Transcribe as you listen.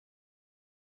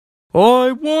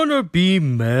I wanna be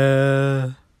meh.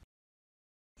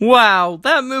 Wow,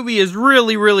 that movie is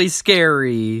really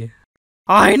scary.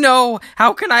 I know!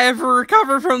 How can I ever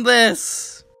recover from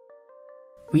this?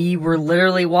 We were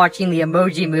literally watching the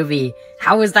Emoji Movie.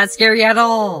 How is that scary at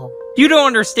all? You don't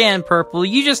understand, Purple.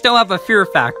 You just don't have a fear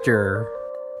factor.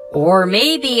 Or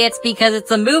maybe it's because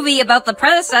it's a movie about the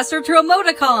predecessor to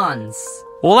emoticons.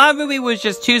 Well, that movie was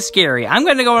just too scary. I'm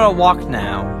gonna go on a walk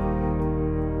now.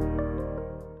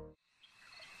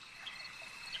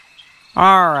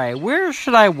 Alright, where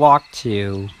should I walk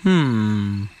to?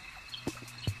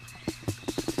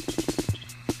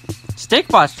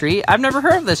 Stikbot Street? I've never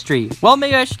heard of this street. Well,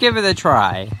 maybe I should give it a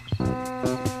try.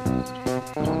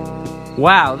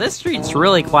 Wow, this street's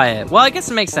really quiet. Well, I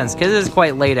guess it makes sense, because it is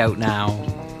quite late out now.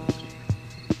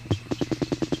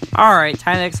 Alright,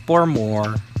 time to explore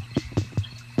more.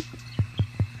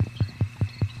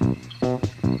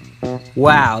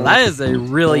 Wow, that is a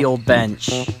really old bench.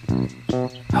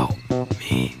 Oh,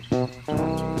 me.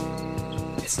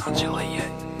 It's not too late yet.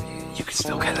 You can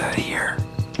still get out of here.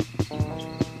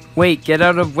 Wait, get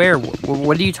out of where?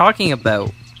 What are you talking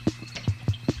about?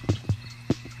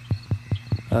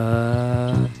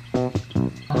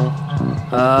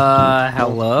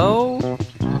 Hello?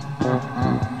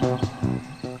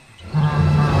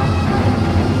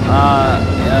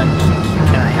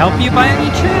 Can I help you by any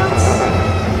chance?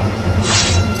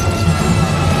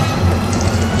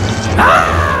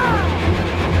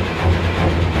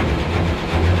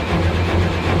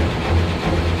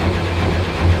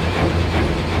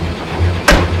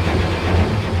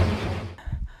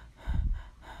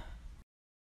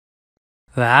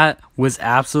 That was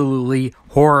absolutely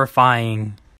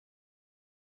horrifying.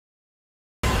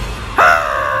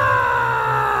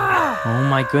 Oh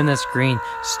my goodness, Green.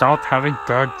 Stop having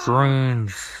bad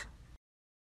dreams.